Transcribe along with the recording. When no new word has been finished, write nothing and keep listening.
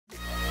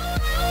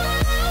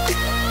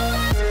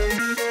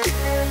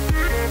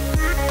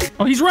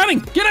Oh, he's running!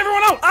 Get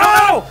everyone out!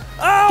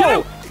 Oh! Get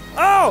Oh!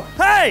 Oh!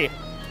 Hey!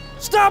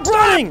 Stop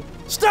running!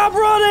 Stop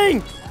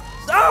running!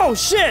 Oh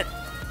shit!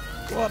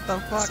 What the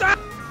fuck? Stop!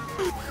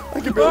 I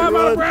can barely I'm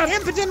out of run. breath.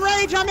 Impotent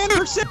Rage, I'm in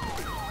pursuit!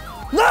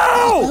 No!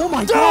 Oh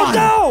my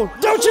God!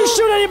 Don't you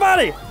shoot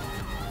anybody!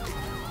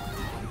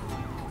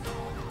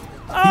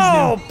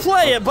 Oh,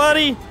 play it,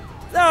 buddy!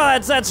 Oh,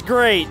 that's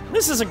great.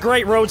 This is a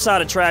great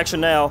roadside attraction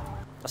now.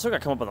 I still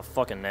gotta come up with a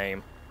fucking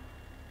name.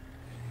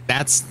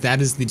 That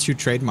is the true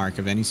trademark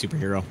of any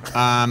superhero.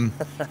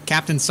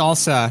 Captain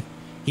Salsa,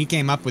 he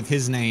came up with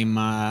his name.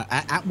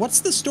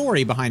 What's the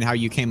story behind how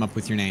you came up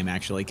with your name,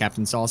 actually,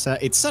 Captain Salsa?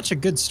 It's such a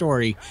good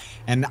story,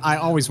 and I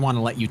always want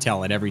to let you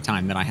tell it every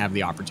time that I have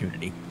the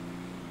opportunity.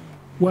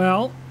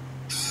 Well,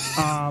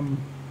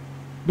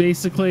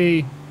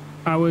 basically,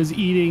 I was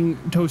eating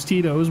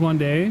Tostitos one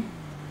day,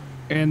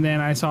 and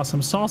then I saw some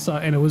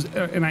salsa, and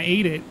and I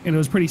ate it, and it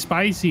was pretty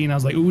spicy, and I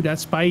was like, "Ooh,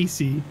 that's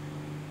spicy."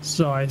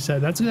 So I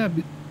said,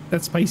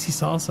 "That's spicy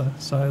salsa."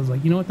 So I was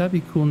like, "You know what? That'd be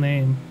a cool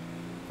name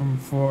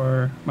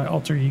for my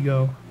alter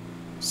ego,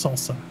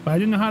 Salsa." But I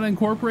didn't know how to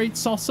incorporate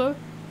salsa,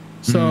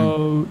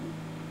 so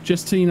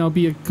just to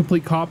be a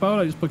complete cop out,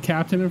 I just put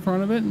Captain in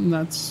front of it, and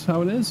that's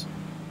how it is.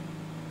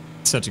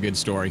 Such a good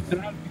story. And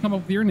how did you come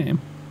up with your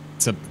name?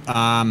 It's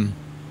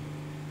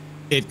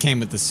it came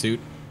with the suit.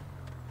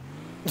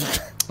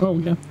 Oh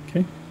yeah,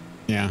 okay.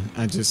 Yeah,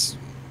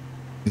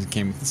 it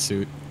came with the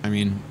suit. I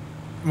mean,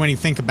 when you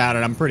think about it,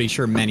 I'm pretty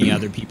sure many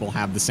other people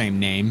have the same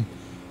name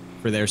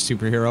for their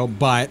superhero,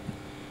 but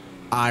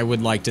I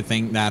would like to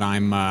think that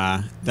I'm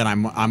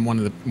one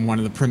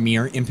of the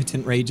premier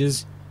Impotent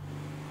Rages.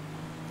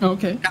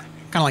 Okay. Kind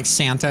of like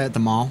Santa at the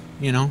mall,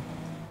 you know?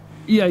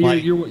 Yeah,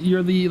 Like-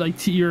 you're the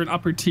you're an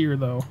upper tier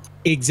though.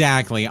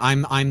 Exactly.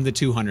 I'm the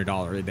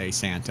 $200 a day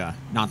Santa,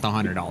 not the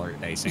 $100 a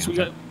day Santa.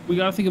 So we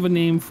gotta think of a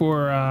name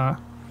for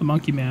the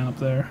monkey man up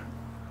there.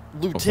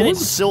 Lieutenant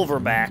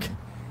Silverback.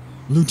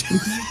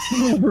 Lieutenant.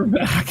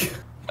 Silverback.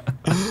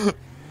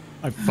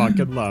 I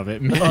fucking love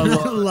it, man. I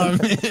love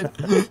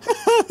it.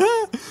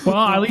 Well,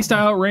 at least I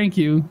outrank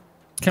you,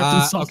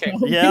 Captain Sauce. Okay.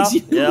 Yeah.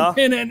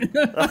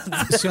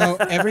 So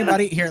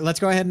everybody here, let's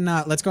go ahead and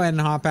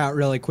hop out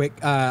really quick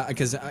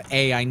because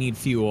A, I need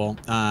fuel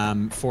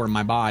for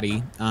my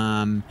body,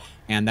 and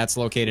that's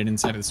located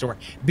inside of the store.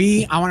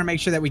 B, I want to make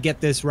sure that we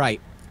get this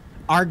right.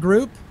 Our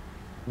group,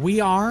 we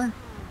are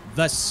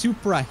the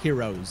Supra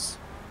heroes.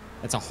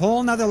 That's a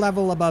whole nother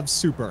level above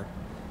super.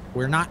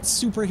 We're not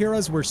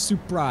superheroes, we're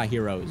Supra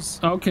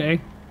heroes.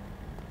 Okay.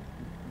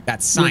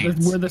 That's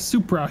science. We're the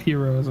Supra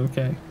heroes.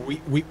 Okay.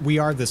 We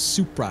are the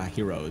Supra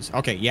heroes.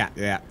 Okay, yeah.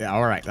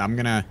 All right, I'm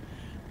gonna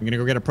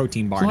go get a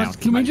protein bar now.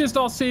 Can we just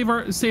all say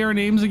our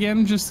names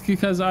again? Just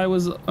because I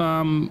was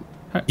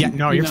Yeah,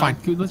 no, you're fine.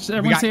 Let's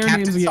everyone say our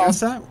names again.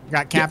 Salsa. We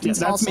got Captain Salsa.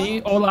 That's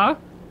me. Hola.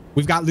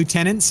 We've got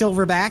Lieutenant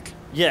Silverback.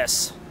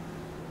 Yes.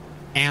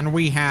 And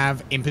we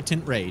have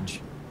Impotent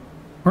Rage.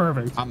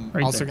 Perfect. I'm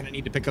Right also there. going to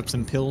need to pick up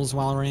some pills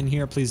while we're in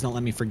here. Please don't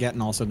let me forget,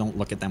 and also don't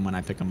look at them when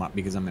I pick them up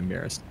because I'm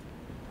embarrassed.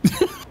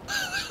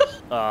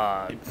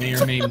 It may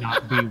or may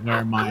not be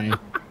where my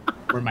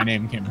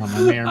name came from. I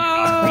may or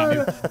may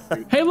not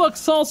be. Hey, look,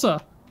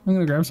 salsa. I'm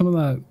gonna grab some of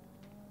that.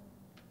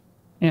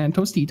 And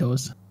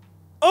Tostitos.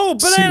 Oh,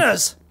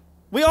 bananas!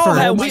 We all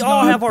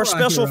have our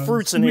special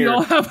fruits in We here.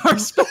 all have our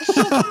special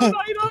food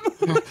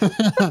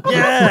item.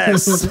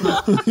 Yes.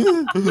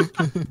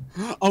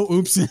 Oh,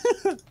 oops.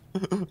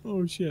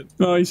 Oh, shit.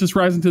 Oh, he's just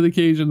rising to the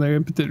occasion there,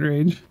 Impotent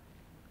Rage.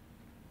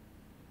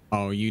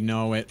 Oh, you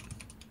know it.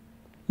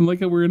 I like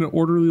that we're in an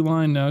orderly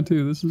line now,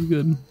 too. This is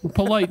good. We're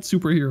polite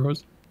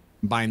superheroes.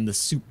 Buying the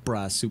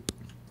Supra soup.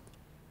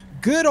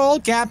 Good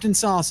old Captain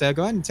Salsa.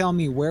 Go ahead and tell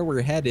me where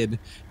we're headed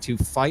to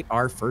fight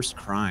our first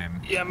crime.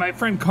 Yeah, my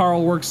friend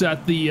Carl works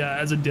at the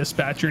as a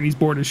dispatcher, and he's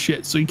bored as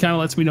shit. So he kind of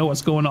lets me know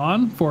what's going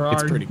on for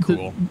It's pretty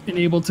cool.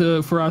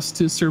 For us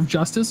to serve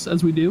justice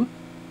as we do.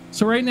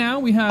 So right now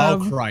we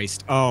have. Oh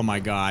Christ! Oh my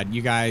God!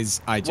 You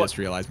guys, I just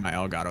realized my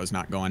Elgato's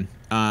not going.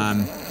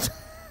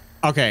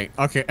 Okay.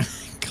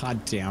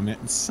 God damn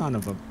it, son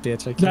of a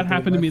bitch! I can't That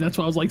happened to me. That's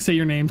why I was like, say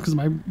your names because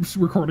my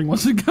recording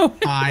wasn't going.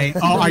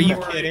 Are you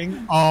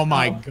kidding? Oh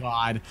my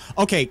God.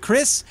 Okay,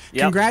 Chris,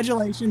 Yep.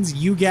 congratulations.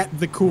 You get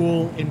the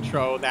cool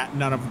intro that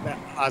none of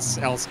us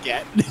else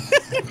get.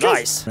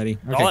 Nice. Ready?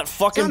 All that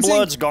fucking Sounds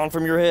blood's gone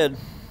from your head.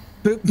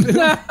 God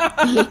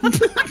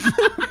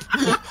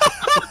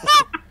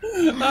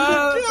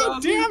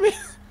damn it.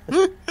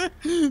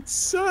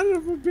 Son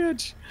of a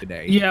bitch.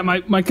 Today. Yeah,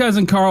 my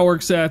cousin Carl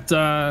works at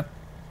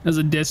as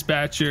a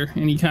dispatcher,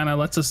 and he kind of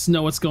lets us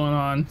know what's going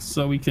on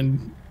so we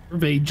can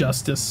evade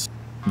justice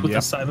with the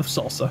side of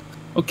salsa.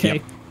 Okay,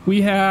 Yep.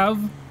 we have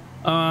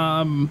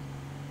a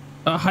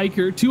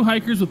hiker, 2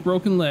 hikers with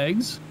broken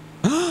legs.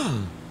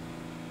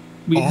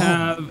 We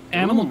have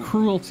animal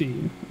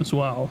cruelty as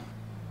well.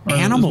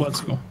 Okay,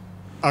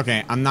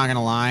 I'm not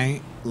gonna lie.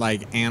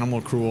 Like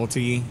animal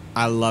cruelty,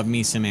 I love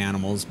me some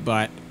animals,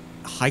 but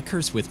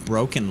hikers with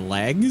broken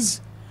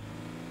legs?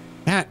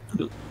 That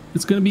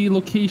It's going to be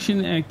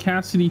location at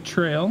Cassidy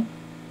Trail.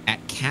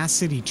 at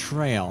Cassidy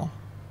Trail.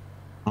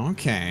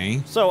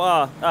 Okay.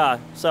 So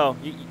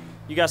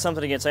you got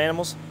something against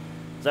animals?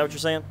 Is that what you're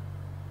saying?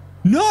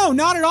 No,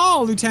 not at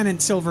all, Lieutenant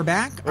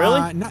Silverback.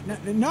 Really?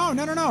 No,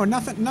 nothing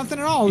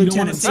at all, You don't Lieutenant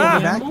want to see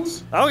Silverback.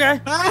 animals? Okay.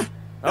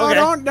 No,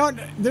 Okay. don't.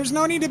 There's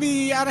no need to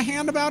be out of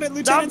hand about it,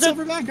 Lieutenant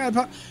Silverback.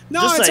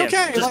 No, just it's saying.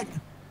 okay.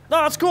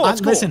 No, it's cool.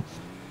 It's cool. Listen,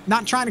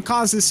 not trying to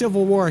cause a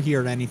civil war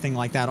here or anything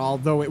like that.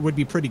 Although it would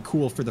be pretty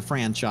cool for the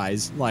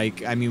franchise.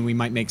 Like, I mean, we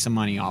might make some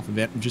money off of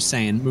it. I'm just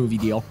saying, movie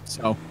deal.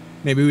 So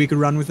maybe we could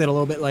run with it a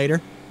little bit later.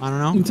 I don't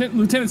know.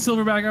 Lieutenant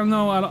Silverback, I don't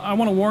know. I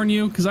want to warn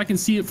you because I can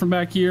see it from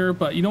back here,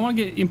 but you don't want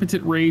to get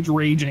Impotent Rage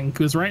raging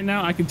because right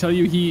now I can tell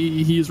you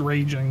he is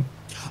raging.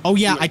 Oh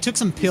yeah, I took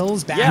some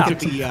pills back at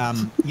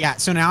the yeah.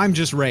 So now I'm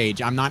just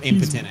rage. I'm not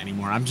impotent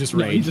anymore. I'm just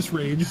rage. He just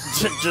rage.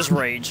 Just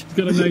rage. He's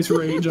got a nice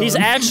rage. He's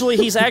on.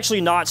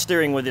 actually not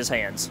steering with his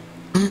hands.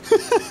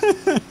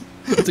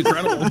 It's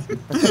incredible.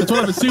 That's one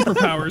of his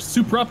superpowers.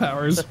 Supra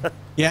powers.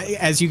 Yeah,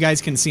 as you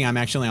guys can see, I'm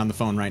actually on the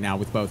phone right now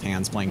with both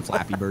hands playing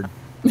Flappy Bird.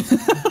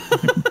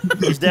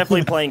 He's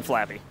definitely playing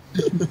Flappy.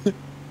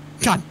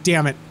 God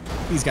damn it!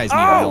 These guys need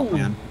our help,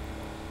 man.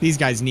 These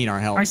guys need our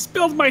help. I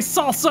spilled my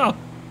salsa.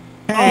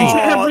 Hey, It's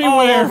everywhere.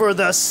 All over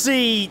the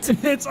seat.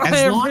 It's long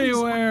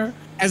everywhere.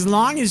 as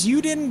long as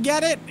you didn't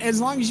get it,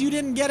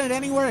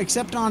 anywhere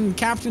except on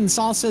Captain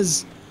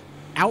Salsa's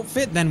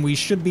outfit, then we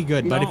should be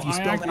good. But if you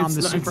spilled it on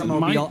the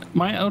Supermobile,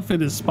 my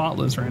outfit is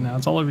spotless right now.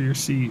 It's all over your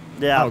seat.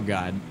 Yeah. oh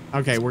god.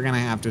 Okay, we're gonna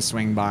have to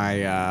swing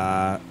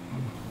by.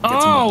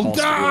 Oh,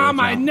 God,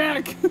 my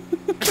neck.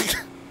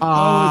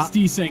 Oh, it's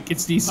desync.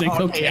 It's desync.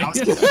 Okay.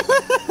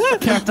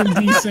 Captain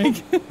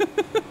Desync.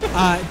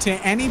 To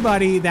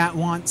anybody that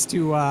wants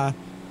to,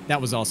 that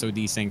was also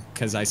desync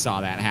because I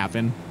saw that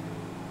happen.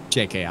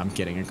 JK, I'm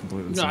kidding. I'm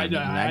completely No, I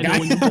sorry. know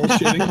when you're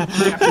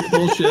bullshitting. Captain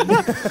bullshit.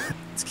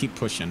 Let's keep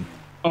pushing.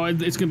 Oh,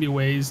 it's gonna be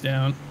ways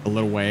down. A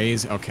little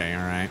ways. Okay,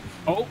 all right.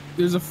 Oh,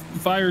 there's a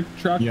fire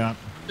truck. Yep.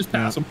 Just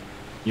pass him.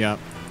 Yep.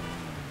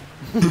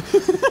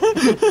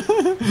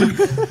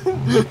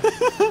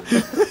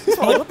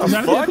 Oh, What the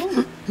fuck?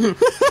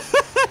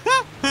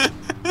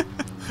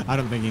 I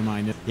don't think he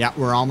minded. Yeah,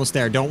 we're almost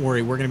there. Don't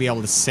worry. We're going to be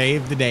able to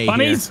save the day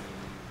Bunnies. here.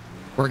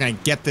 We're going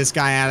to get this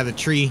guy out of the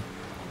tree.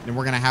 And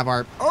we're going to have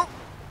our... Oh!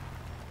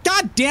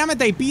 God damn it,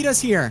 they beat us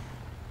here.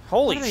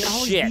 Holy Why do they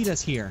always shit. beat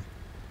us here?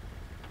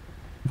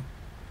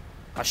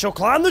 I shall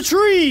climb the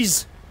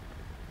trees.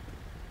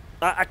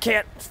 I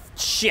can't.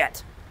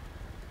 Shit.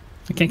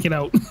 I can't get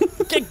out.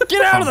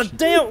 Get out of the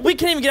damn. We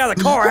can't even get out of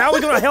the car. How are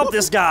we going to help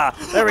this guy?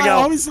 There we I go.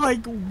 always like,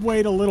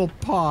 wait a little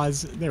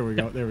pause. There we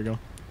go. There we go.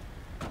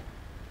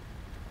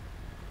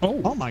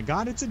 Oh my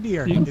god, it's a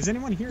deer. Yeah. Is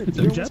anyone here? It's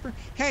a Deer jet? whisper?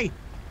 Hey,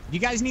 you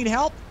guys need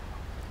help?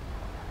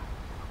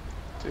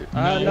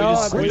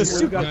 No, Where'd the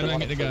super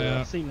get the guy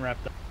out. Scene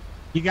wrapped up.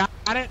 You got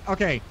it?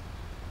 Okay.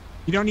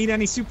 You don't need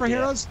any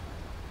superheroes?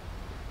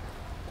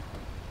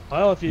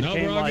 Well, if you No,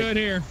 came we're all like good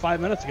here.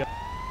 5 minutes ago.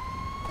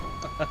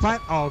 Fine.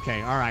 Oh,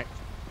 okay. All right.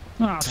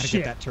 Oh, Gotta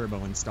shit. get that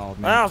turbo installed,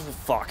 man. Oh,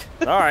 fuck.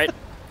 All right.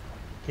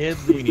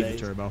 Kids We these need the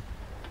days. turbo.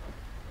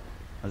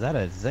 Was that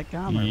a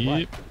Zitcom or what?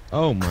 Yep.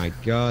 Oh my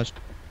gosh.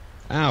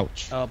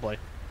 Ouch. Oh boy.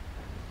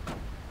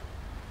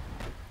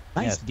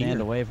 Nice Yeah, stand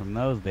deer. away from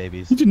those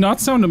babies. You did not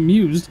sound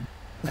amused.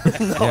 Yeah,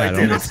 I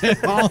don't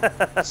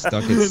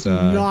stuck its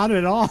Not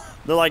at all.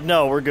 They're like,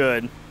 no, we're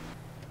good.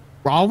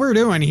 All we're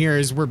doing here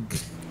is we're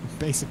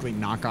basically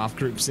knockoff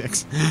Group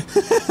 6.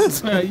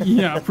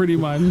 Yeah, pretty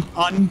much.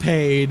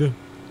 Unpaid.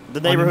 The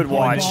neighborhood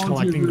unemployed watch.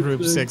 collecting Volunteer Group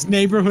Group 6.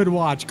 Neighborhood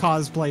watch.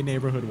 Cosplay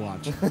neighborhood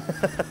watch.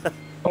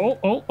 Oh.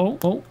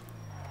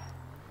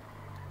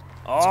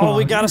 Oh,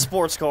 we on got here? a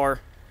sports car.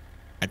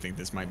 I think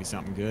this might be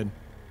something good.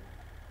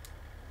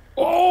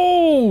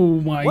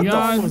 Oh my What the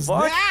god. fuck?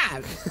 What's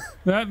that?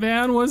 That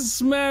van was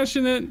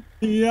smashing it.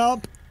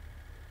 Yup.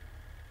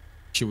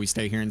 Should we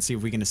stay here and see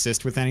if we can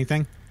assist with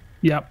anything?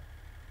 Yep.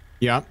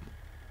 Yup.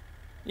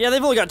 Yeah,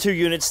 they've only got 2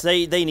 units.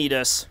 They need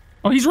us.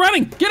 Oh, he's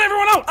running. Get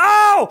everyone out.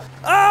 Oh! Get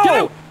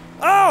Oh! out.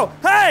 Oh!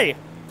 Hey!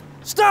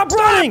 Stop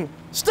running!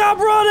 Stop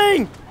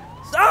running!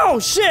 Oh,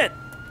 shit!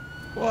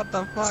 What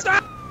the fuck?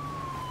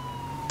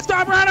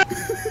 Stop running.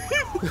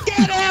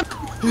 Get him!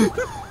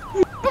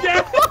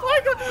 Yeah.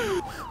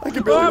 I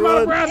can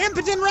barely run.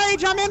 Impotent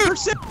Rage, I'm in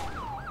pursuit!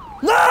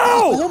 No!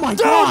 Oh my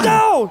God.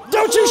 No!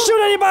 Don't you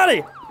shoot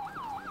anybody!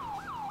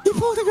 He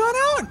pulled the gun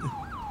out!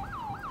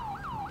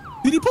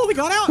 Did he pull the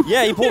gun out?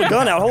 Yeah, he pulled a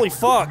gun out. Holy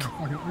fuck.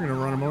 We're gonna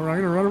run him over, I'm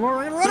gonna run him over,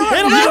 I'm gonna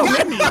run him over!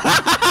 Hit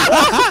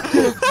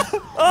him!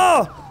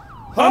 Oh!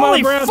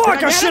 Holy breath. fuck, Can I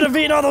I get should have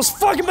eaten all those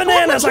fucking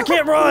bananas. I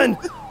can't run.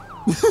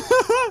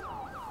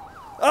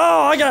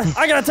 Oh, I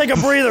gotta take a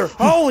breather.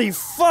 Holy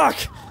fuck.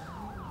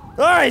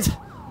 Alright.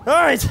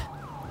 Alright.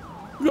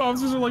 The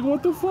officers are like,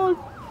 what the fuck?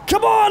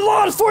 Come on,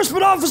 law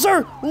enforcement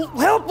officer!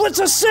 Help, let's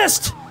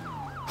assist!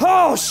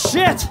 Oh,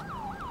 shit!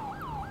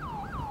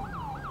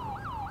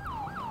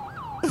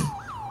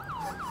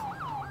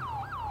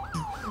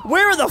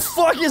 Where the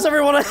fuck is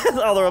everyone at?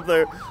 Oh, they're up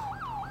there.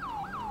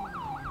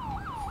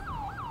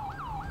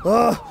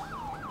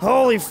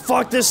 Holy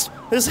fuck, this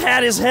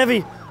hat is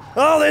heavy.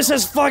 Oh, this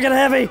is fucking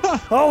heavy.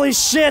 Holy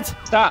shit.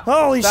 Stop.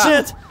 Holy Stop.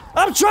 shit.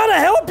 I'm trying to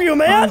help you,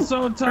 man. I'm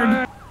so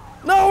tired.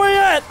 No, where you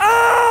at?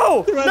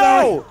 Oh!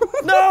 No!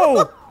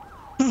 No!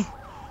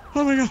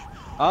 Oh my god.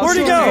 Where'd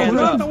he go? We're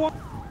not the one.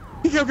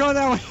 He kept going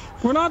that way.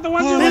 We're not the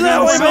ones. Oh, who He's my that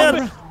God, way, stop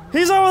man. it.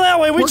 He's over that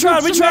way. We We're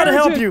tried good to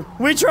help Samaritan. you.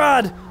 We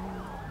tried.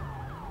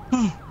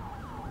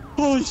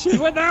 Holy shit. He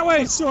went that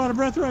way. I'm so out of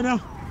breath right now.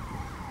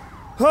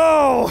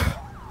 Oh!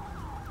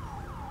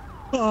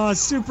 Oh,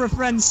 Supra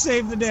friends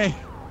saved the day.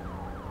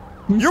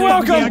 You're Yeah,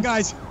 welcome.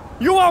 guys.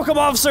 You're welcome,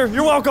 officer.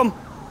 You're welcome.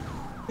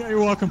 Yeah, you're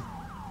welcome.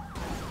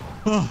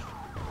 Oh,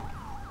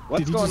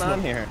 What's going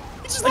on here?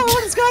 he just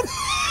lowered his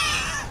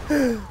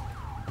gun.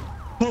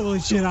 Holy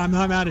shit! I'm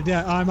out of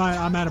death. I'm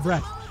out of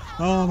breath.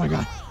 Oh my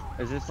god.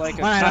 Is this like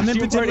a All right, I'm costume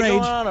Impotent party going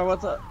Rage. on, or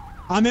what's up?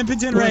 I'm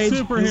Impotent We're a Rage.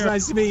 superhero. It's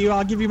nice to meet you.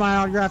 I'll give you my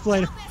autograph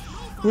later.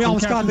 We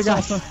almost caught the guy.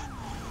 Salsa.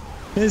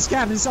 This is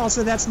Captain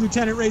Salsa. That's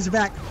Lieutenant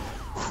Razorback.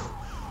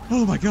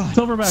 Oh my god.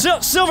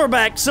 Silverback.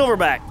 Silverback.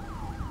 Silverback.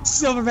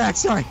 Silverback.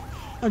 Sorry,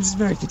 I'm just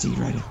very fatigued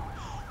right now.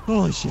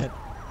 Holy shit.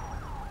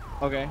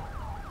 Okay.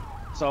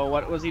 So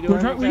what was he doing?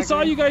 We saw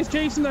exactly? you guys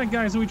chasing that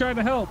guy, so we tried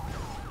to help.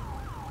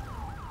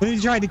 Then he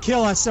tried to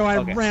kill us, so I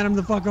Okay. ran him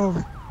the fuck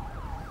over.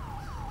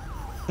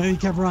 And he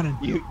kept running.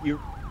 You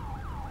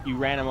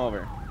ran him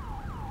over.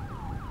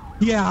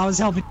 Yeah, I was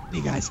helping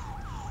you guys.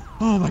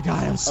 Oh my god,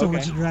 I have so Okay.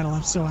 much adrenaline.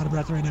 I'm so out of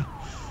breath right now.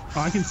 Oh,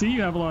 I can see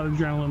you have a lot of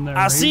adrenaline there.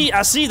 I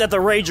Ray. see that the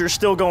Rager's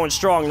still going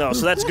strong though,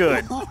 so that's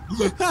good.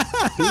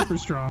 Super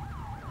strong.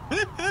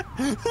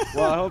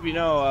 Well, I hope you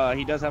know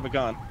he does have a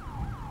gun.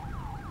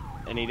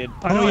 And he did.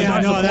 I know, Oh, yeah,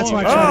 dodged I know, the that's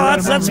bullet. why I Oh, tried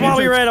to run that's him why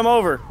over. we ran him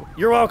over.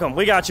 You're welcome.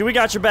 We got you. We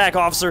got your back,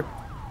 officer.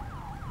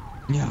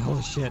 Yeah,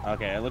 holy shit.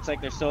 Okay, it looks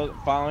like they're still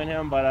following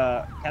him,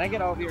 but can I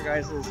get all of your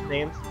guys'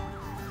 names?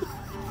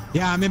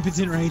 Yeah, I'm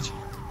Impotent Rage.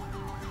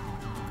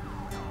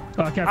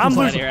 Captain I'm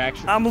Salsa. Here,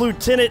 actually. I'm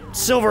Lieutenant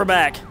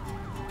Silverback.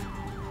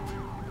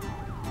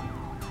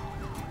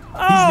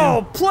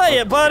 Oh, play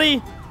it,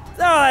 buddy.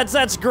 Oh,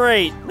 that's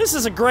great. This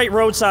is a great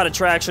roadside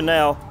attraction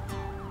now.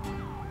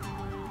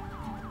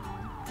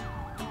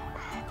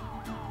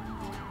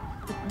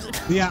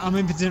 Yeah, I'm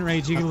Impotent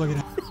Rage. You can look it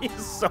up.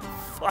 He's so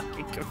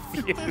fucking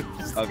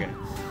confused. Okay.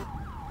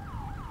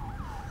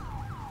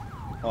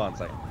 Hold on a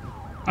second.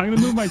 I'm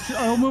gonna move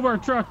I'll move our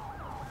truck.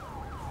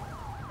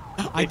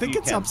 I If think you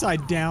it's can.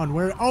 upside down.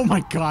 Where? Oh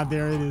my god,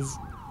 there it is.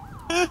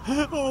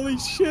 Holy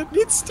shit,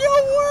 it still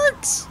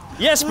works!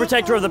 Yes,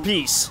 protector of the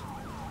peace.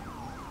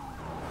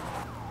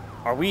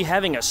 Are we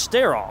having a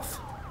stare-off?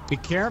 Be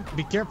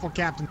careful,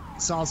 Captain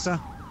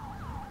Salsa.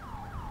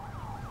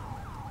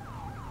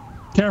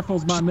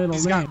 Careful's my middle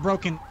She's name. got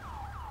broken.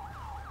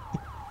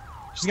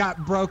 She's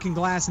got broken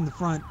glass in the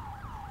front.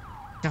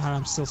 God,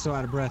 I'm still so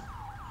out of breath.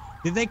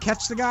 Did they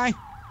catch the guy?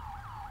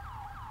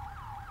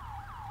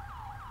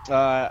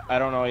 I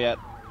don't know yet.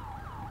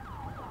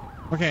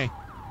 Okay.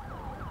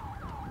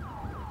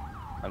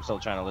 I'm still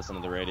trying to listen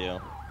to the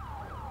radio.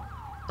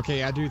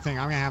 Okay, I do think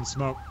I'm gonna have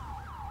smoke.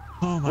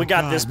 Oh my god. We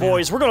got this, man.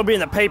 boys. We're gonna be in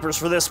the papers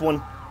for this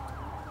one.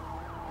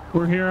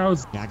 We're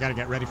heroes. Yeah, I gotta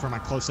get ready for my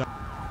close-up.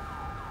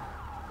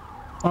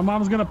 My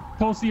mom's gonna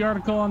post the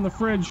article on the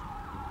fridge.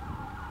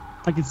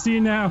 I can see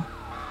it now.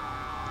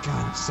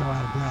 God, I'm so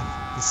out of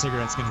breath. The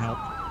cigarette's gonna help.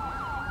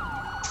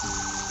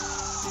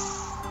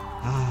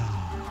 Ah.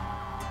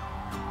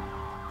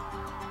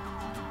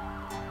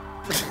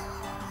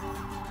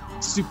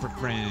 Super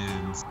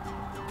friends.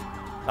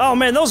 Oh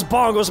man, those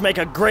bongos make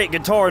a great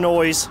guitar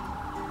noise.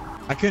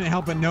 I couldn't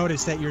help but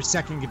notice that your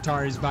second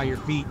guitar is by your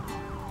feet.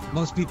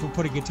 Most people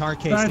put a guitar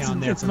case down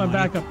there It's for my money.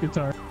 backup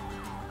guitar.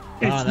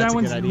 It's, that's that a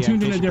one's good idea,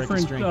 tuned in in a case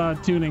you break a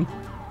different tuning.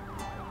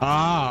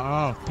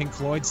 Oh, Pink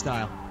Floyd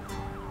style.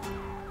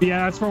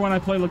 Yeah, that's for when I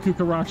play La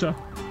Cucaracha.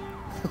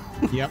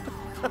 Yep.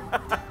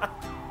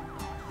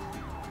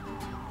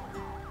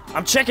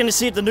 I'm checking to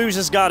see if the news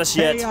has got us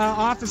yet. Hey,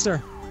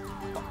 officer.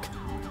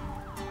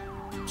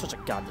 Such a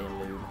goddamn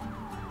noob.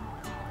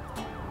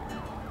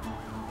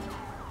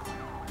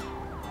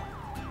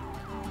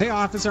 Hey,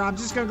 officer, I'm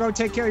just gonna go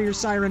take care of your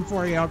siren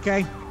for you, okay?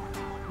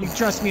 You can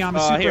trust me, I'm a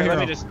superhero. Here, let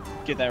me just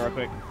get that real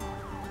quick.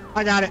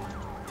 I got it.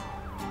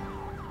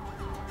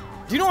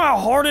 Do you know how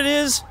hard it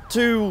is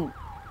to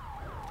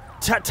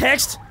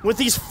text with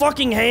these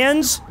fucking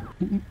hands?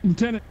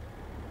 Lieutenant,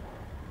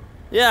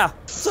 Yeah.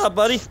 What's up,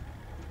 buddy?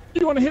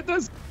 you want to hit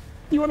this?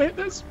 You want to hit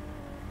this?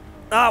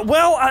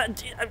 Well, I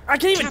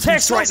can't even Captain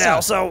text right Salsa. now,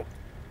 so...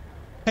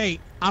 Hey,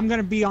 I'm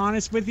gonna be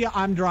honest with you.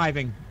 I'm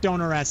driving.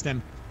 Don't arrest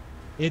him.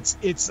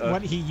 It's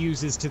what he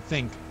uses to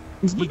think.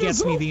 He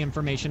gets me the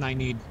information I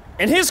need.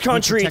 In his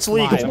country, it's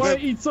legal. That's why I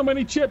eat so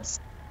many chips.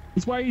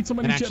 That's why I eat so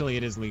many And chips. actually,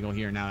 it is legal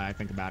here now that I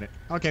think about it.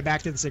 Okay,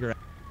 back to the cigarette.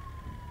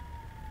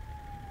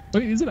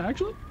 Wait, is it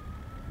actually?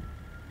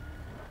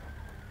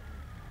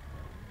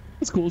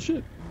 That's cool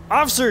shit.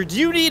 Officer, do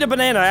you need a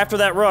banana after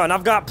that run?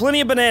 I've got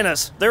plenty of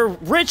bananas. They're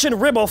rich in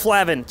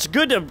riboflavin. It's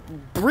good to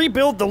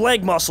rebuild the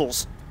leg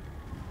muscles.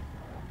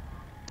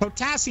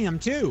 Potassium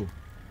too.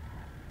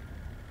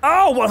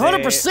 Oh,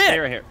 100%. Stay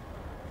right here. And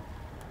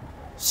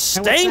what's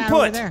Staying that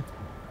over put. there?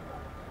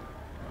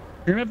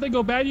 And if they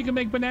go bad, you can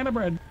make banana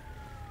bread.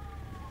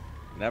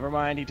 Never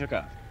mind, he took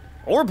off.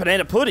 Or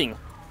banana pudding.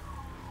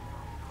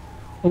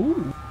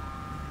 Ooh.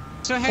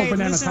 So hey,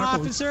 banana listen, tacos.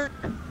 officer.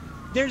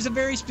 There's a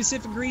very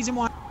specific reason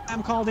why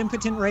I'm called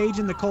Impotent Rage,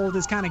 and the cold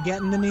is kind of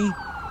getting to me.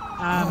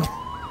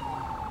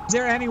 Is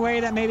there any way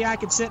that maybe I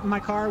could sit in my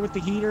car with the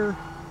heater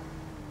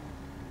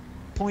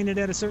pointed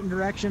at a certain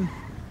direction?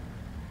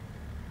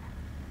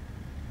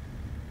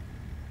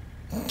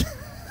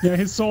 Yeah,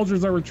 his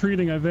soldiers are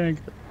retreating, I think.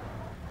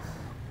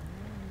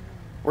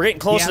 We're getting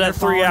close to they're that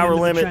falling 3-hour into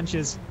the limit.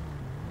 trenches.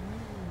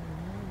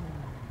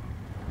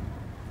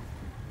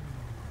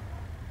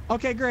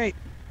 Okay, great.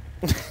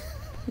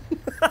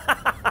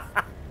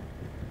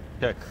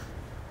 Okay.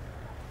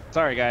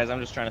 Sorry, guys. I'm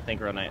just trying to think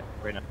right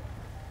now.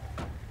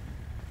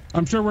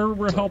 I'm sure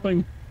we're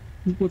helping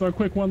with our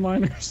quick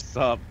one-liners. What's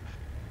up?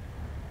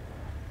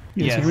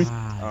 You see me?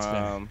 That's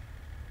better.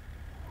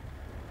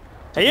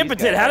 Hey, These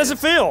Impotent, how does it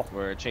guys feel?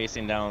 We're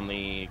chasing down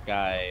the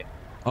guy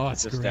Oh,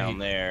 it's just great. down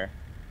there.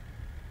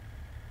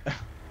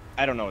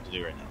 I don't know what to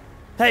do right now.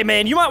 Hey,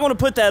 man, you might want to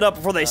put that up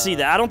before they see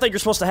that. I don't think you're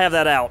supposed to have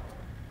that out.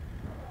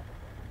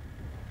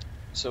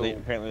 So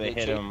Apparently they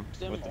hit him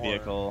with the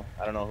vehicle.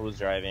 I don't know who's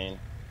driving.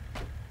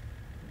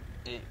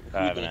 Who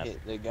I haven't they asked.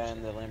 hit? The guy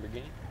in the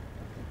Lamborghini?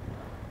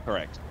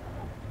 Correct.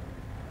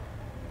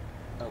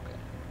 Okay.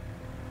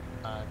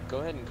 Go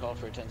ahead and call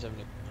for a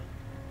 1070.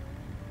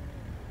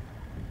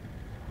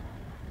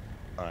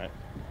 All right.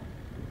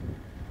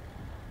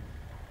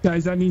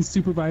 Guys, that means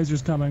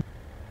supervisor's coming.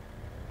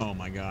 Oh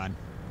my God.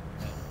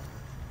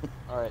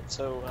 Alright,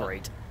 so...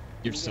 Great.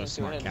 You're you so guys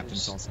go smart, ahead and Captain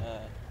just, Salsa.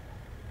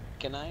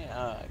 Can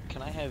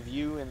I have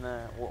you in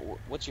the...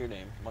 What's your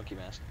name, Monkey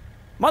Mask?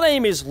 My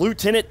name is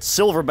Lieutenant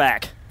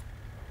Silverback.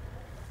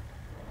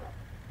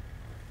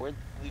 Where'd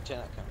the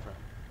lieutenant come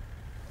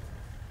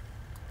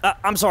from?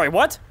 I'm sorry,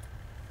 what?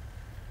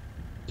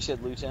 You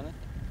said lieutenant?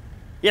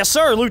 Yes,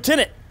 sir,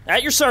 Lieutenant.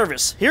 At your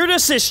service. Here to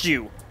assist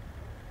you.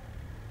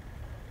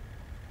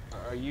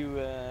 Are you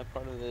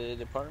part of the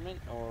department,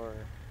 or...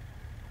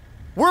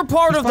 We're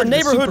part He's of part the of the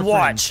Neighborhood Super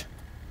Watch.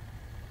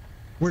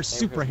 We're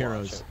Neighborhood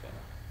superheroes.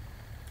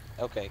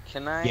 Watch? Okay,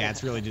 can I... Yeah,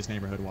 it's really just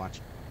Neighborhood Watch.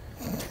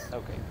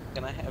 Okay,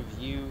 can I have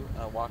you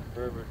walk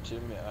over to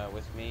me,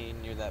 with me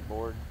near that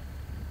board?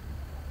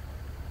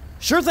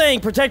 Sure thing,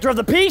 Protector of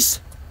the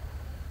Peace.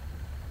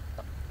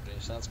 Okay,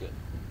 sounds good.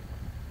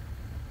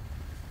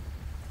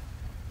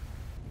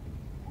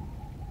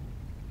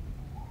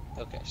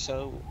 Okay,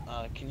 so,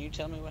 can you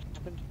tell me what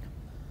happened?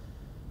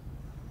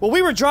 Well,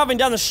 we were driving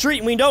down the street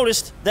and we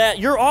noticed that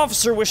your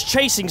officer was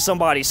chasing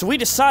somebody, so we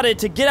decided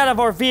to get out of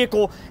our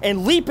vehicle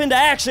and leap into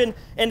action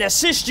and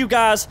assist you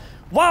guys.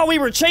 While we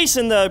were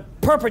chasing the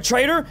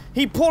perpetrator,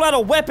 he pulled out a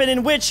weapon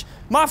in which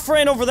my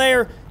friend over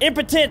there,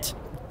 Impotent,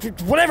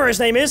 whatever his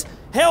name is,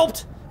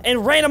 helped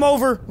and ran him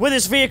over with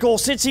his vehicle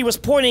since he was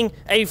pointing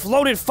a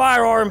loaded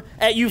firearm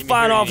at you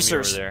fine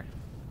officers.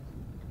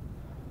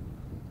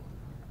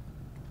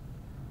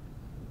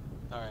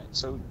 Alright,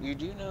 so you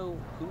do know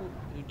who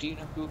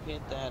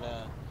hit that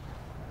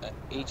that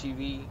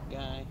ATV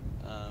guy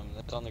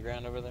that's on the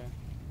ground over there?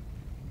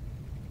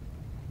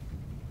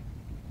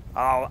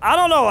 Oh, I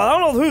don't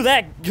know who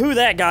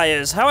that guy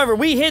is. However,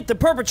 we hit the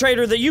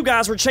perpetrator that you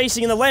guys were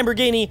chasing in the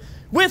Lamborghini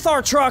with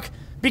our truck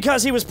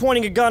because he was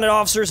pointing a gun at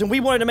officers, and we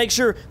wanted to make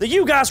sure that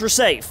you guys were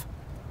safe.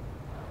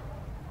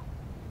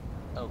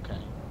 Okay.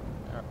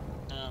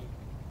 Alright.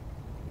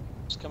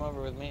 Just come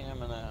over with me. I'm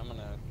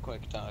gonna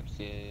quick talk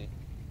to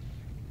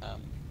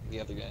the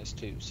other guys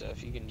too. So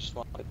if you can just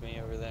walk with me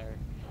over there,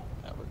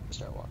 we're gonna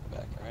start walking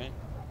back. All right?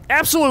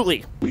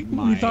 Absolutely.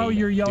 We thought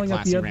you were yelling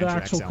at the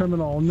actual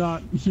criminal,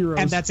 not heroes.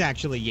 And that's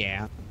actually,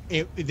 yeah.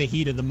 The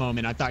heat of the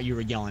moment, I thought you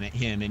were yelling at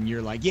him, and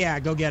you're like, yeah,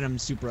 go get him,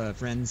 Supra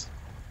friends.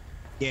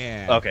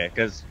 Yeah. Okay,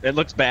 because it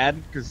looks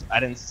bad because I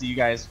didn't see you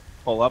guys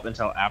pull up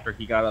until after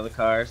he got out of the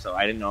car, so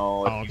I didn't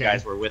know if you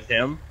guys were with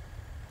him.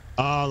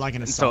 Oh, like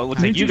an assault. So it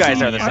looks like you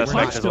guys are the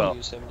suspects as well.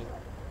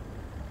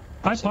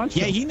 I punched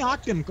him. Yeah, he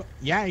knocked him.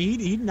 Yeah,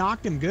 he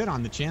knocked him good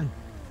on the chin.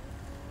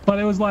 But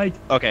it was like,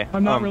 okay,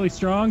 I'm not really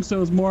strong, so it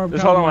was more of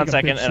just hold on like 1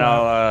 second, and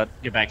I'll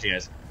get back to you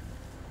guys.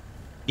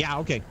 Yeah,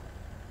 okay. Do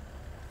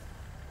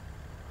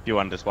you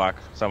want to just walk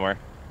somewhere?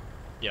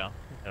 Yeah,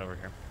 over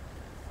here.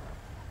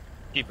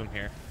 Keep him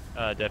here.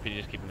 Deputy,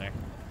 just keep him there.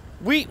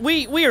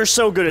 We are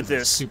so good at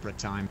this. Supra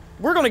time.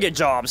 We're gonna get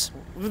jobs.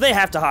 They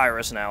have to hire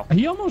us now.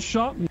 He almost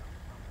shot me.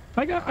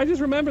 I just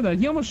remember that.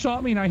 He almost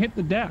shot me and I hit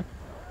the deck.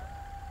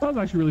 That was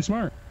actually really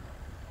smart.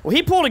 Well,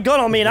 he pulled a gun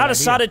on me and I Good idea.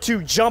 decided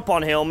to jump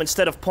on him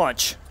instead of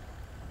punch.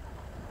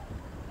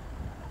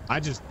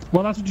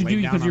 Well, that's what you do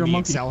laid down because on you're a the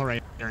monkey.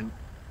 accelerator and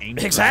aimed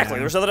right Exactly. at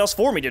him. There's nothing else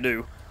for me to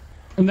do.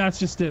 And that's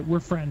just it. We're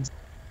friends.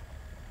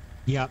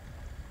 Yep.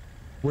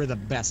 We're the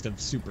best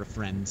of super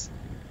friends.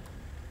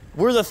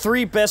 We're the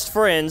 3 best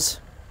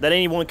friends that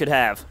anyone could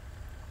have.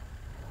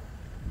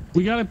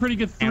 We got a pretty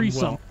good And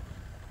threesome.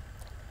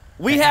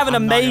 We have an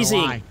I'm not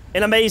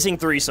gonna amazing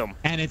threesome.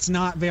 And it's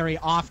not very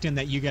often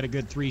that you get a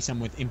good threesome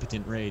with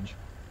Impotent Rage.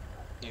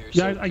 Here,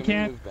 Yeah, so I can we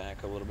can't- move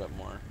back a little bit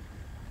more.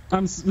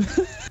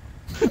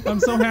 I'm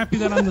so happy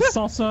that I'm the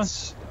salsa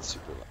It's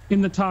super loud.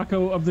 in the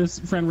taco of this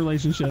friend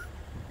relationship.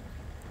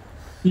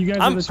 You guys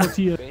are the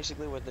tortilla.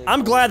 Basically what they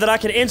I'm glad that I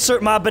can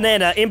insert my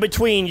banana in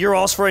between your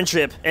all's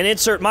friendship and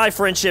insert my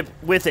friendship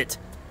with it.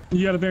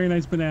 You got a very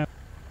nice banana.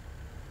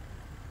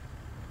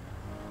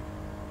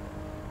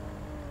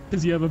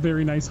 Because you have a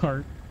very nice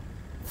heart.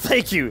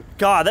 Thank you.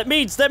 God, that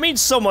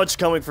means so much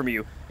coming from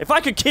you. If I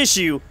could kiss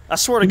you, I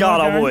swear to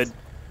God I would.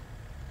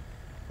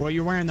 Well,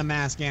 you're wearing the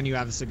mask and you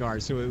have a cigar,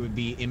 so it would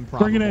be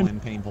improbable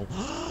and painful.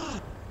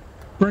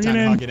 Bring Time it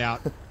to in. hug it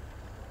out.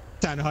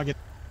 Time to hug it.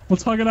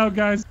 Let's hug it out,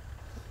 guys.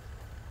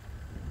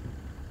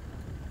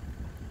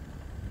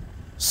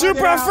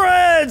 Supra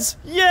friends!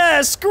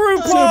 Yes!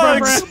 Group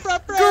hugs!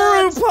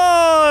 Group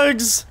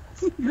hugs!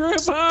 Group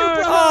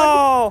hug!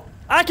 Oh!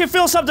 I can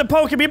feel something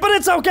poking me, but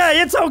it's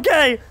okay, it's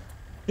okay!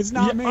 It's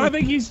not me. I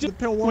think he's just...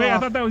 Wait, I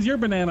thought that was your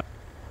banana.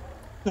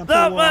 Maybe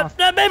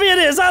it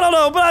is, I don't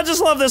know, but I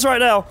just love this right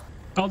now.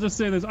 I'll just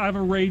say this, I have a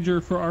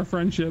rager for our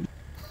friendship.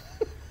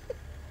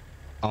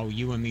 Oh,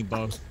 you and me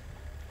both.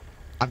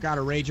 I've got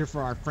a rager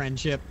for our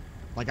friendship.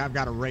 Like I've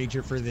got a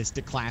rager for this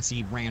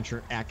DeClassy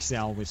Rancher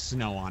XL with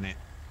snow on it.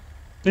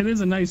 It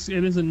is a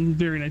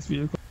very nice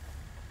vehicle.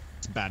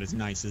 It's about as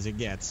nice as it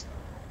gets.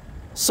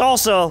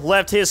 Salsa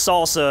left his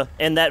salsa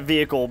in that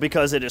vehicle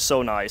because it is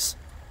so nice.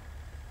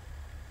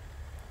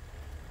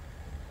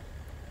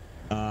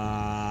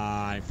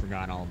 I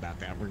forgot all about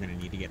that. We're gonna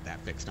need to get that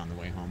fixed on the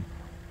way home.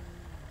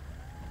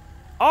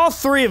 All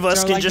three of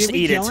us So, can like, just did we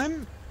eat kill it.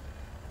 him?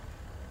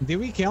 Did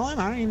we kill him?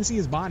 I don't even see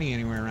his body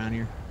anywhere around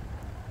here.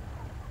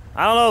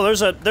 I don't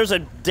know, there's a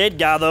dead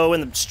guy though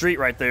in the street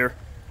right there.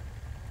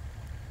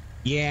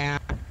 Yeah,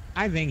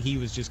 I think he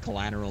was just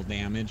collateral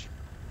damage.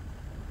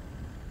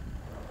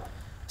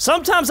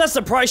 Sometimes that's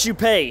the price you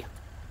pay.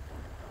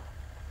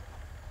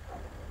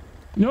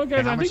 You know what, guys?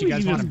 Hey, how I much think you we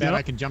guys can want to just bet go.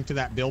 I can jump to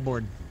that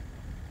billboard?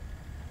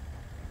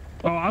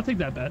 Oh, I'll take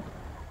that bet.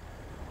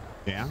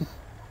 Yeah.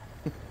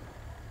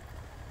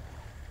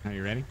 Are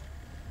you ready?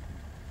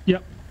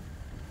 Yep.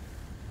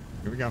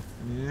 Here we go.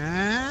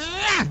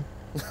 Ah!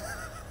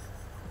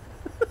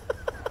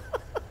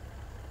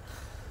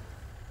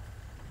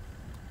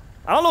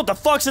 I don't know what the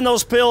fuck's in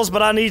those pills,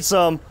 but I need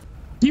some.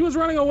 He was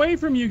running away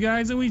from you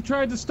guys, and we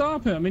tried to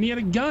stop him, and he had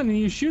a gun, and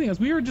he was shooting us.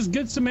 We were just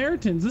good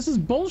Samaritans. This is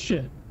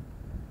bullshit.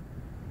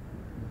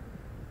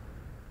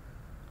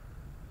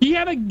 He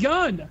had a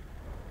gun.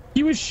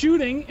 He was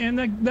shooting, and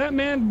that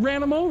man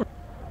ran him over.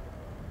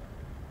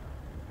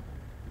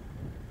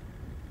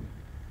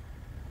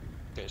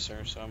 Okay,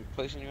 sir, so I'm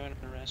placing you under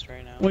arrest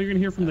right now. Well, you're gonna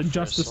hear from the for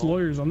justice assault.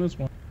 lawyers on this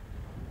one.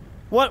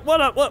 What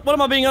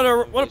am I being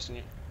under? I'm What placing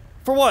you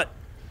for? What?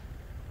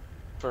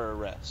 for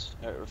arrest,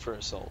 or for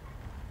assault.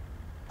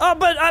 Oh,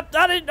 but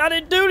I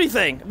didn't do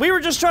anything. We were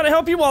just trying to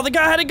help you while the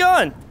guy had a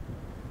gun.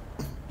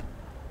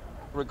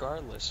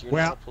 Regardless, you're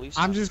Well, not a police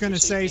I'm just officer, gonna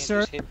so you say, can't sir,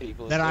 just hit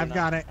people if that they're I've not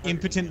got an hurting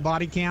impotent you.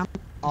 body cam.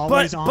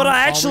 Always on. But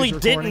I always actually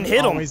didn't recording, hit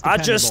him. always I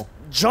just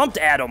dependable. jumped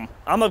at him.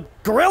 I'm a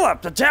gorilla.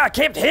 I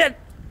can't hit.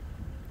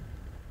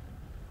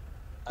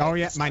 Oh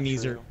yeah, That's my not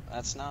knees true. are.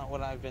 That's not what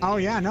I've been Oh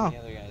hearing yeah, from no, the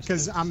other guys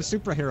because do, I'm a so.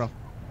 superhero.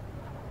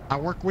 I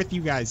work with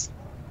you guys.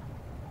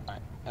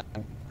 Alright,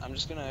 I'm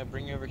just gonna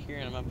bring you over here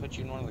and I'm gonna put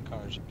you in one of the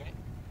cars, okay?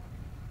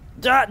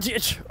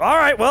 All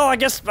right. Well, I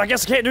guess I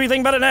can't do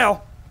anything about it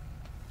now.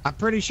 I'm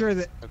pretty sure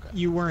that Okay.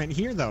 you weren't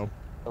here though.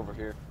 Over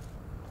here.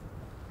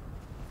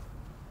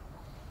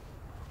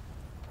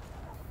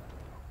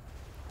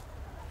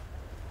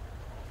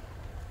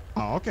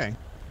 Oh, okay.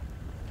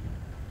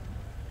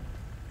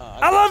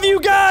 I love you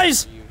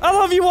guys. I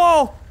love you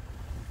all.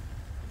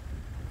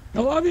 I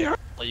love you.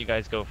 Let you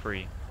guys go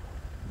free.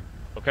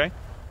 Okay?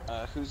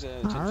 Who's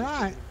All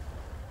right.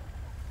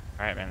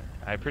 Alright, man.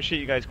 I appreciate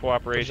you guys'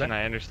 cooperation.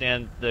 I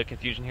understand the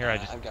confusion here.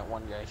 I've got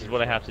one guy This here. is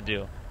what I for have you. to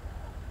do.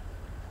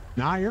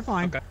 Nah, you're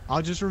fine. Okay.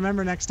 I'll just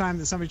remember next time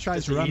that somebody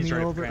tries to run me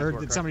over, or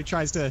that somebody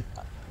tries to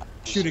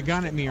shoot a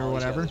gun at me or All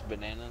he's got were is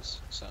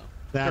bananas, so.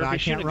 that Sir, if I he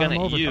shoot can't a run gun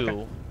him at over.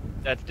 you,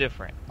 that's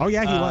different. Oh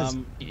yeah, he was.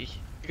 He, You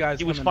guys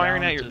he was coming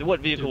firing down at your. to-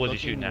 What vehicle to was he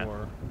looking shooting at?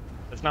 or-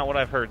 That's not what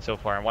I've heard so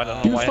far. Why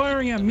don't He know was why?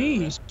 firing at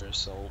me. Arrest or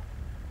assault.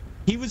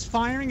 He was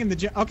firing in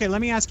the. Okay, let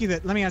me ask you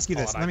that. Let me ask you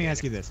this. Oh, Let me I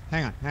ask you this.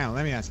 Hang on.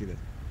 Let me ask you this.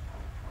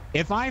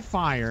 If I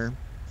fire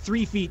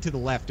 3 feet to the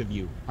left of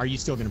you, are you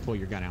still gonna pull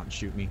your gun out and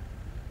shoot me?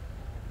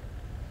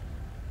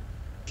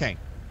 Okay,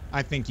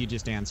 I think you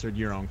just answered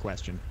your own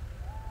question.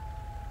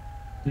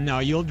 No,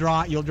 you'll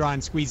draw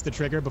and squeeze the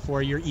trigger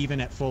before you're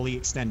even at fully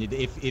extended.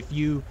 If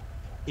you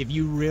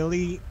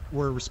really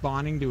were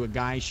responding to a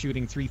guy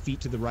shooting 3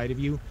 feet to the right of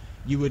you,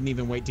 you wouldn't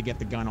even wait to get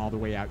the gun all the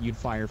way out. You'd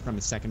fire from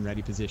a second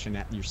ready position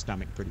at your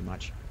stomach, pretty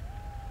much.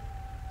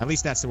 At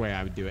least that's the way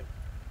I would do it.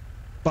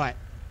 But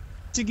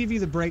to give you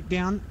the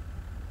breakdown,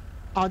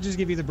 I'll just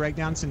give you the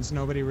breakdown since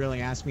nobody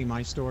really asked me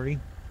my story,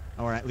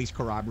 or at least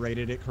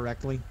corroborated it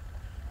correctly.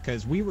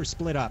 Because we were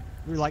split up.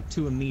 We were like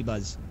two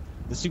amoebas.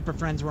 The super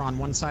friends were on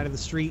one side of the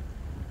street,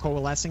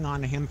 coalescing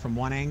onto him from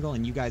one angle,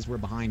 and you guys were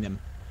behind him.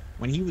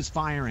 When he was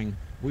firing,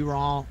 we were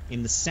all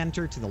in the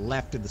center to the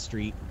left of the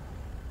street,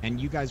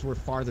 and you guys were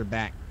farther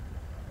back.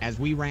 As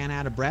we ran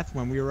out of breath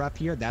when we were up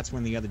here, that's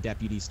when the other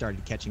deputies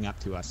started catching up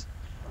to us.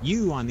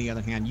 You, on the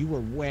other hand, you were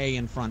way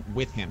in front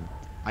with him.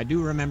 I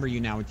do remember you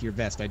now with your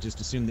vest. I just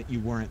assumed that you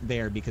weren't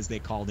there because they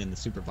called in the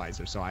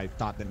supervisor, so I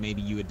thought that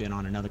maybe you had been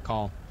on another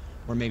call,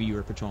 or maybe you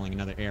were patrolling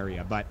another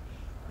area. But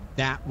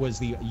that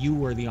was you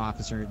were the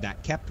officer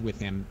that kept with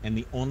him, and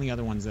the only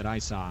other ones that I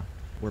saw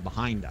were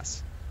behind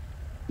us.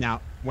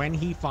 Now, when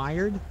he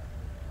fired,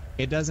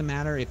 it doesn't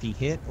matter if he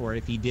hit or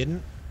if he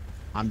didn't.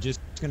 I'm just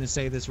going to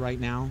say this right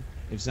now.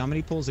 If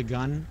somebody pulls a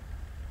gun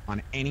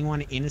on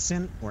anyone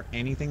innocent or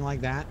anything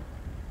like that,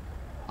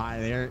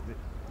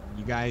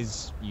 you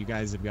guys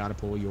have got to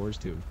pull yours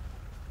too.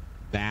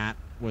 That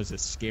was a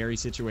scary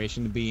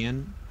situation to be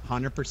in,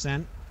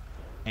 100%,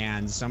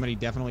 and somebody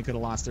definitely could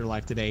have lost their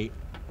life today,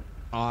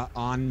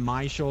 on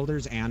my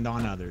shoulders and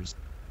on others.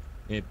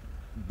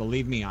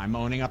 Believe me, I'm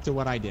owning up to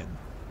what I did.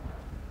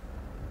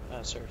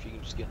 Sir, if you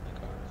can just get in the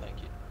car,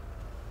 thank you.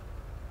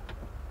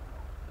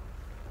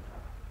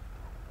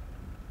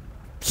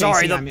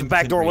 Sorry, Casey, the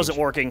back door wasn't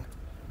working.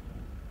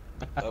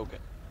 Okay,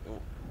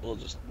 we'll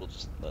just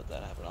let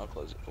that happen. I'll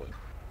close it for you.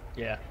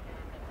 Yeah.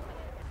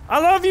 I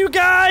love you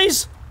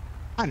guys.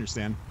 I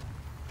understand.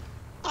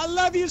 I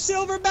love you,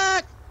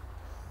 Silverback.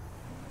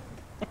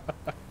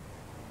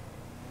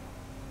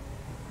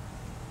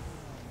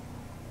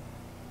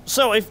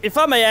 So, if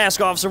I may ask,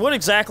 officer, what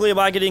exactly am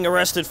I getting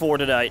arrested for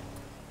tonight?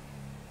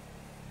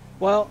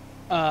 Well,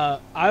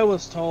 I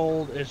was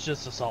told it's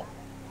just assault.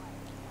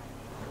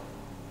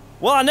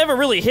 Well, I never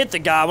really hit the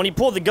guy. When he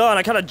pulled the gun,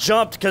 I kind of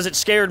jumped because it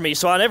scared me,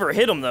 so I never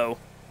hit him, though.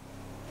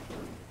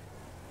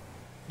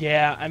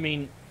 Yeah, I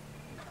mean,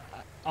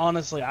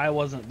 honestly, I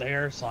wasn't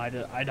there, so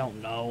I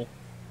don't know.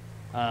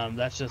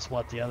 That's just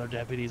what the other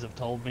deputies have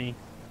told me.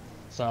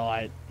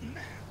 So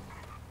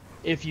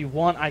if you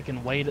want, I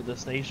can wait at the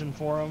station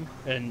for them,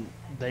 and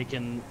they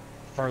can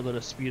further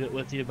dispute it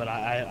with you, but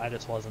I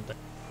just wasn't there.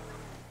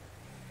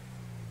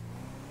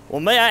 Well,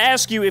 may I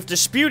ask you if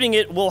disputing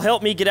it will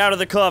help me get out of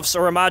the cuffs,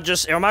 or am I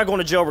going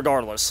to jail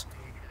regardless?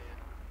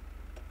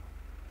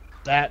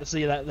 That's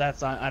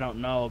I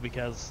don't know,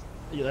 because,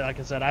 like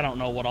I said, I don't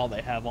know what all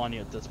they have on you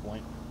at this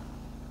point.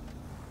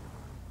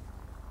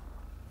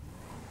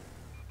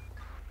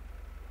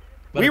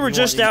 But we were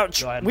just out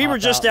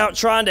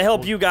trying to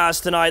help you guys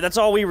tonight. That's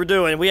all we were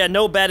doing. We had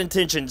no bad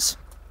intentions.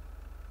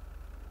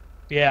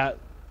 Yeah.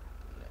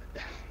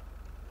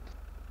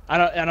 I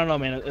don't know,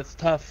 man. It's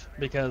tough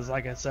because,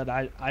 like I said,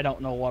 I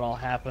don't know what'll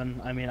happen.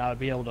 I mean, I would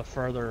be able to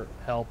further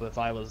help if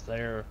I was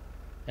there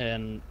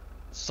and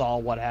saw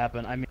what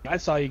happened. I mean, I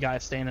saw you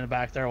guys standing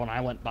back there when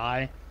I went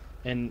by,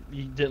 and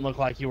you didn't look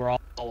like you all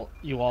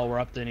were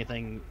up to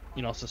anything,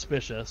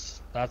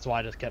 suspicious. That's why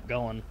I just kept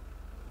going.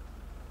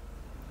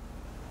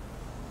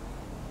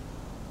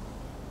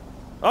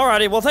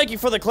 Alrighty, well, thank you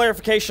for the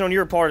clarification on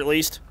your part, at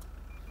least.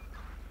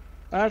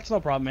 That's no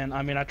problem, man.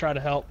 I mean, I try to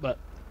help, but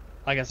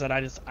like I said,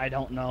 I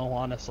don't know,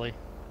 honestly.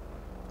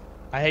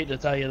 I hate to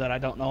tell you that I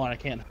don't know and I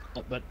can't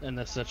help, but in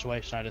this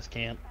situation, I just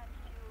can't.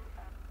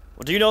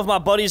 Well, do you know if my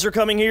buddies are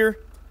coming here?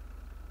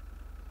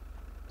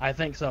 I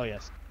think so,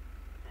 yes.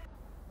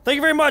 Thank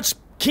you very much,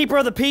 Keeper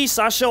of the Peace.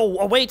 I shall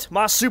await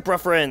my Supra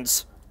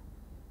friends.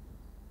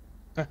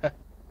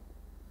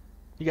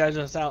 You guys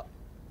just out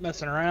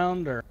messing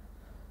around, or?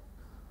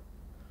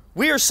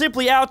 We are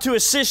simply out to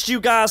assist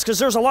you guys because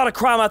there's a lot of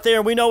crime out there,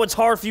 and we know it's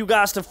hard for you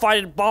guys to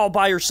fight it all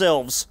by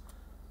yourselves.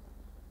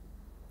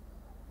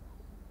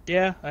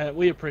 Yeah,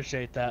 we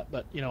appreciate that,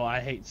 but, I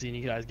hate seeing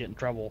you guys get in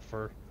trouble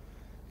for,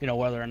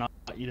 whether or not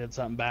you did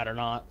something bad or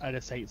not. I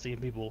just hate seeing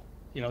people,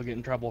 get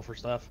in trouble for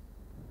stuff.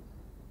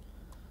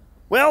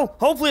 Well,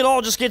 hopefully it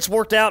all just gets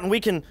worked out and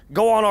we can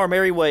go on our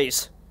merry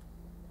ways.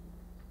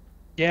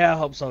 Yeah, I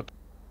hope so.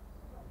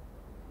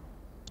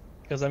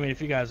 Because, I mean,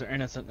 if you guys are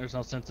innocent, there's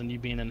no sense in you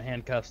being in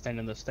handcuffs standing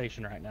in the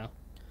station right now.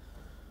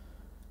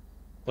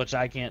 Which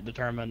I can't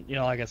determine,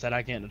 like I said,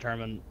 I can't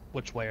determine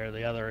which way or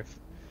the other.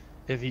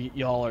 If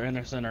y'all are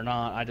innocent or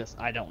not,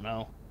 I don't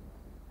know.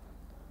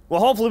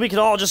 Well, hopefully we can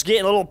all just get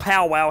in a little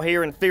powwow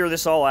here and figure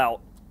this all out.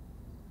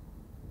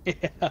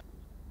 Yeah.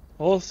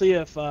 We'll see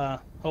if,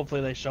 hopefully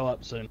they show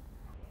up soon.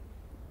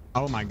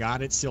 Oh my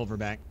god, it's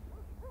Silverback.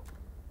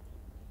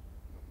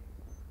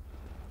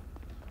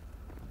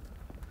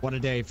 What a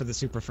day for the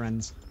Supra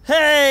friends.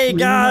 Hey,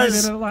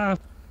 guys!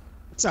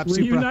 What's up,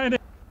 Reunited.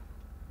 Supra?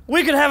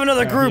 We could have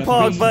another group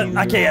hug, but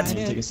I can't.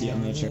 Take a seat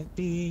on the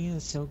chair.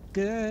 So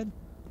good.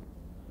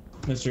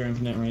 Mr.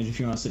 Infinite Rage, if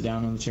you want to sit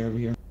down on the chair over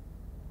here.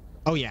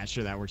 Oh yeah,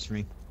 sure, that works for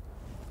me.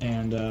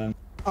 And,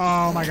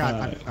 oh my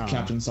god.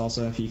 Captain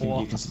Salsa, if you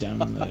can sit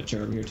down on the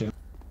chair over here too.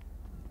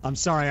 I'm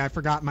sorry, I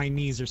forgot my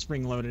knees are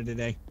spring-loaded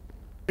today.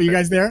 Are you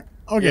guys there?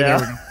 Okay, yeah.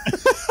 There we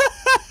go.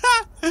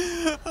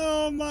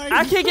 Oh my god.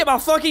 I can't get my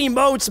fucking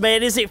emotes,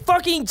 man. Is it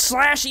fucking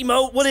slash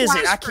emote? What is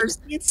it?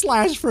 It's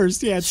slash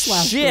first. Yeah, it's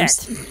slash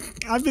first.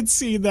 I've been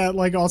seeing that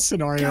like all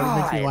scenario. It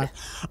makes me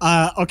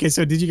laugh. Okay,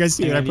 so did you guys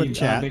see what I put in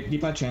chat? Do you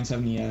by chance have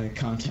any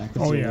contact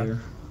with you later?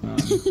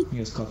 You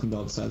guys Cluck and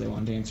Bell decided they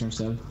wanted to answer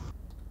instead.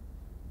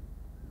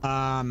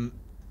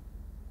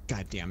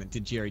 God damn it!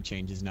 Did Jerry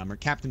change his number?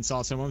 Captain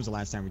Salsa, when was the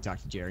last time we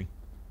talked to Jerry?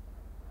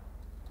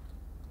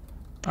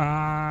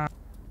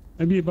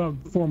 Maybe about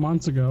 4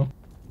 months ago.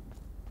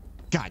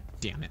 God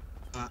damn it.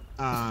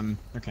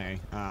 Okay.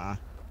 I'm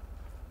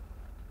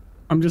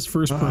just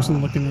first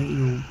person looking at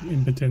your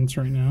impotence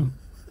right now.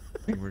 I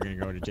think we're gonna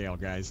go to jail,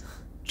 guys.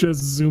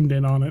 Just zoomed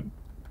in on it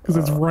because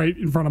it's right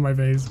in front of my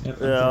face. Yep,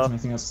 yeah. I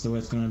think that's the way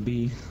it's gonna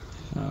be.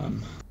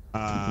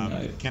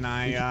 Can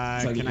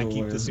I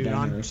keep the suit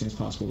on? As soon as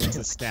possible. It's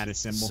a status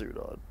symbol. Suit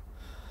on.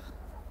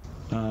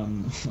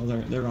 Well,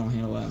 they're gonna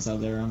handle that inside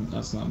there.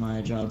 That's not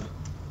my job.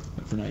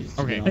 But for now,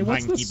 okay. Hey,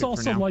 what's the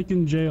salsa like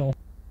in jail?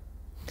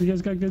 You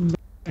guys got good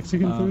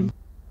Mexican food?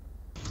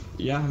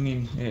 Yeah, I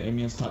mean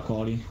it's top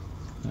quality.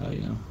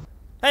 You know.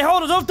 Hey,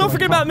 hold on! Don't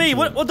forget about me.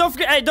 Don't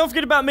forget. Hey, don't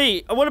forget about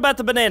me. What about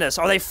the bananas?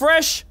 Are they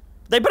fresh?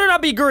 They better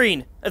not be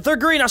green. If they're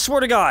green, I swear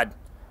to God.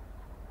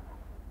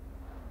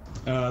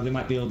 They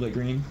might be a little bit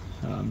green.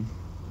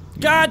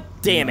 God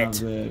damn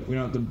it! We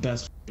don't have the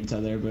best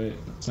inside there, but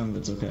some of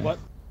it's okay.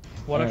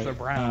 What if they're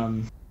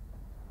brown?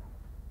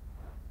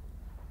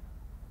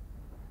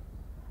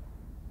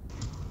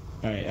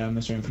 Alright,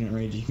 Mr. Infinite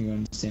Rage, you can go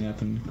and stand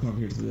up and come over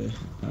here to the,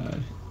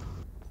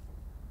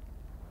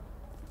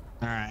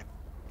 Alright.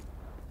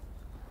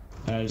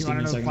 Just you give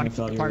me a want to know the funny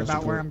part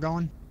about where I'm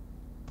going?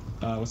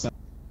 What's that?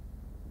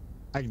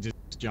 I can just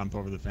jump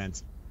over the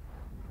fence.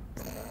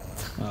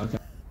 Okay.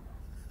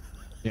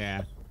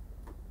 Yeah.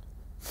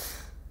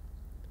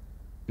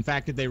 In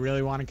fact, if they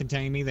really want to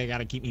contain me, they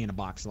gotta keep me in a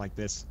box like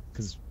this,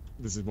 because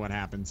this is what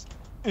happens.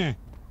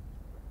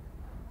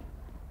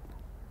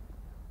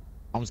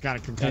 Almost got a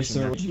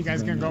concussion. Hey, sir, you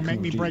guys gonna go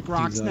make me break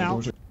rocks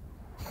now?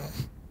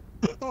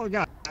 Oh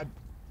God.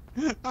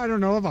 I don't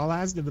know if I'll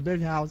last in the big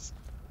house.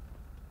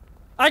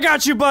 I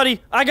got you,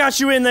 buddy. I got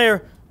you in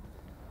there.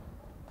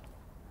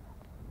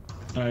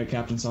 Alright,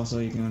 Captain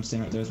Salsa, you can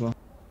stand right there as well.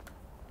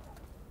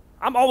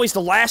 I'm always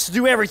the last to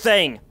do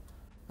everything.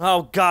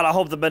 Oh God, I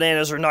hope the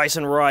bananas are nice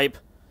and ripe.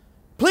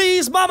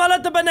 Please, Mama,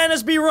 let the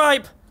bananas be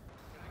ripe.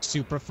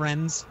 Supra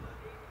friends,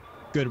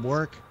 good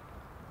work.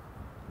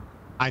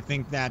 I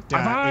think that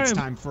it's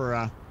time for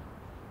a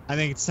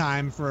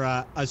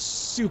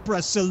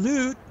Supra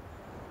salute.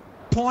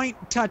 Point,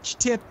 touch,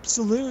 tip,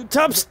 salute.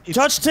 Touch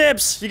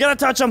tips. You gotta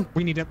touch them.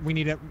 We need to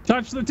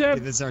touch the tip.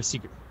 This is our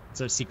secret.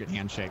 It's our secret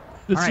handshake.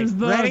 This All right, is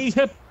the ready?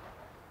 Tip.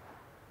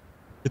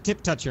 The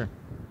tip toucher.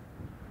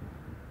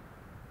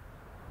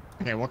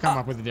 Okay, we'll come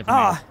up with a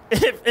different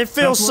name. It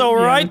feels so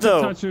right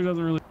though. Toucher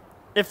doesn't really.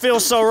 It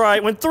feels so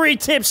right when 3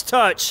 tips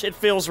touch. It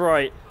feels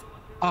right.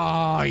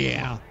 Oh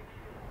yeah.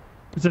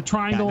 It's a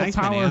triangle nice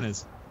tower.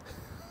 Bananas.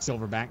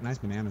 Silverback, nice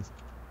bananas.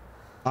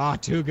 Oh,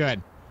 too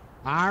good.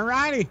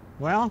 Alrighty.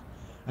 Well,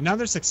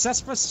 another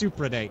successful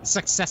Supra day.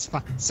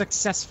 Successful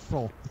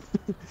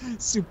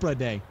Supra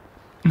day.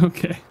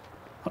 Okay.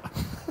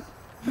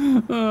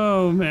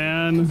 Oh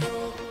man.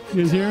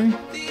 You guys hearing?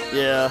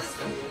 Yeah.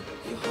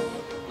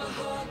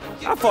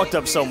 I fucked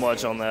up so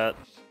much on that.